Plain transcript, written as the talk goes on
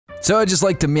So I'd just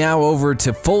like to meow over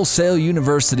to Full Sail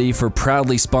University for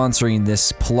proudly sponsoring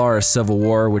this Polaris Civil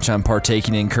War, which I'm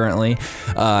partaking in currently.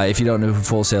 If you don't know who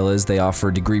Full Sail is, they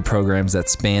offer degree programs that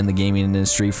span the gaming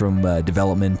industry from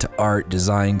development to art,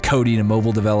 design, coding, and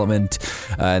mobile development.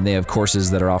 And they have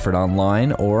courses that are offered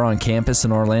online or on campus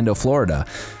in Orlando, Florida.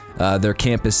 Their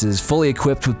campus is fully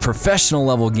equipped with professional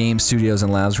level game studios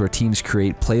and labs where teams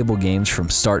create playable games from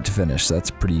start to finish. So that's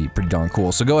pretty darn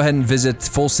cool. So go ahead and visit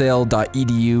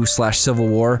fullsail.edu/Civil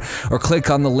War or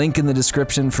click on the link in the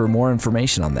description for more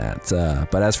information on that.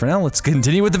 But as for now, let's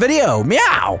continue with the video.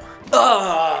 Meow!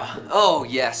 Oh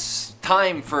yes,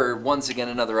 time for once again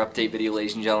another update video,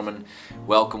 ladies and gentlemen.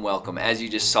 Welcome, welcome. As you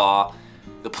just saw,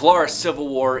 the Polaris Civil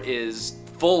War is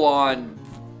full on,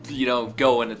 you know,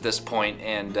 going at this point,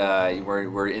 and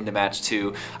we're into match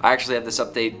 2. I actually have this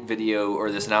update video,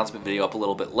 or this announcement video, up a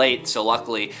little bit late, so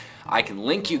luckily I can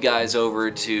link you guys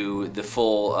over to the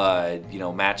full you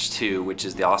know, match 2, which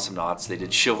is the Awesome Knots. They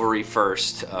did Chivalry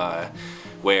first,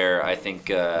 where I think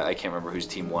I can't remember whose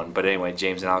team won, but anyway,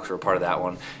 James and Alex were a part of that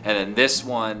one. And then this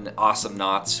one, Awesome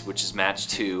Knots, which is match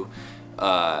 2,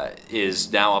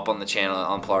 is now up on the channel,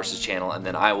 on Polaris' channel, and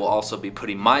then I will also be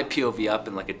putting my POV up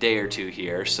in like a day or two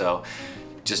here, so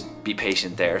just be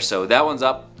patient there. So that one's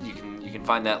up. You can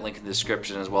find that link in the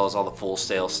description, as well as all the Full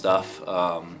Sail stuff.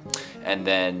 And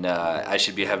then I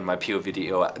should be having my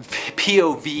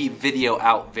POV video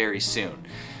out very soon.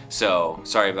 So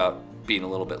sorry about being a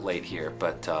little bit late here,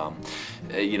 but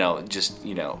you know, just,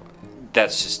 you know,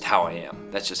 that's just how I am.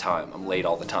 That's just how I'm late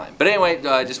all the time. But anyway,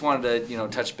 I just wanted to, you know,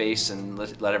 touch base and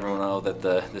let everyone know that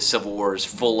the Civil War is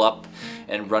full up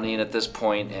and running at this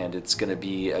point, and it's going to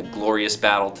be a glorious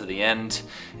battle to the end.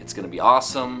 It's going to be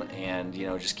awesome, and, you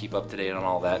know, just keep up to date on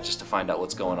all that just to find out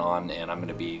what's going on. And I'm going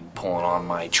to be pulling on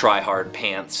my try-hard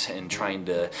pants and trying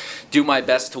to do my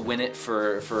best to win it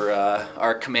for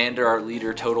our commander, our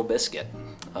leader, Total Biscuit.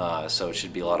 So it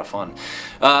should be a lot of fun.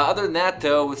 Other than that,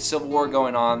 though, with Civil War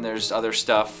going on, there's other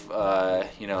stuff,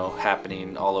 you know,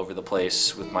 happening all over the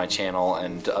place with my channel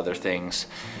and other things,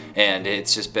 and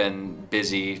it's just been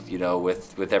busy, you know,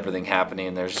 with everything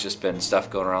happening. There's just been stuff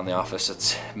going around the office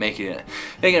that's making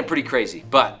it pretty crazy,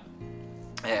 but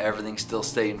yeah, everything's still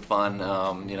staying fun.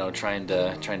 You know, trying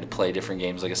to play different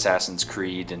games like Assassin's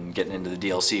Creed and getting into the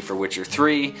DLC for Witcher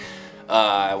 3.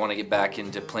 I want to get back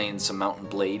into playing some Mountain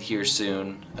Blade here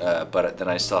soon, but then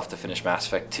I still have to finish Mass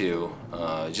Effect 2.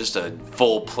 Just a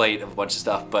full plate of a bunch of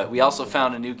stuff. But we also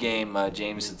found a new game.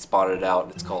 James had spotted it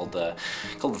out. It's called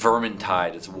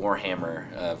Vermintide. It's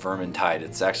Warhammer Vermintide.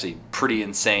 It's actually pretty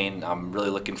insane. I'm really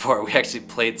looking for it. We actually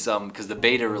played some because the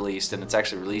beta released, and it's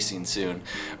actually releasing soon.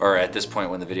 Or at this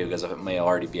point when the video goes up, it may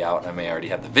already be out, and I may already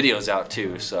have the videos out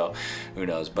too. So who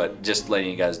knows? But just letting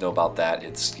you guys know about that.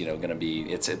 It's, you know, gonna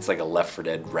be, it's like a Left 4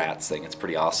 Dead Rats thing. It's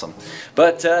pretty awesome.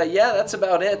 But yeah, that's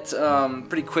about it.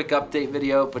 Pretty quick update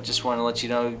video, but just want to let you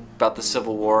know about the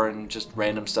Civil War and just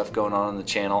random stuff going on the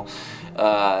channel.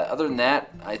 Other than that,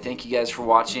 I thank you guys for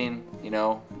watching. You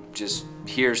know, just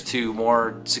here's to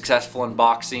more successful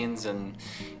unboxings, and,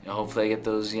 you know, hopefully I get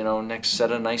those, you know, next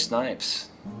set of nice knives.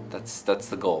 That's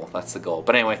the goal. That's the goal.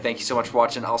 But anyway, thank you so much for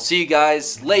watching. I'll see you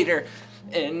guys later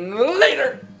and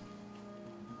later.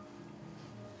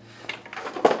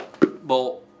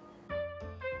 Bull.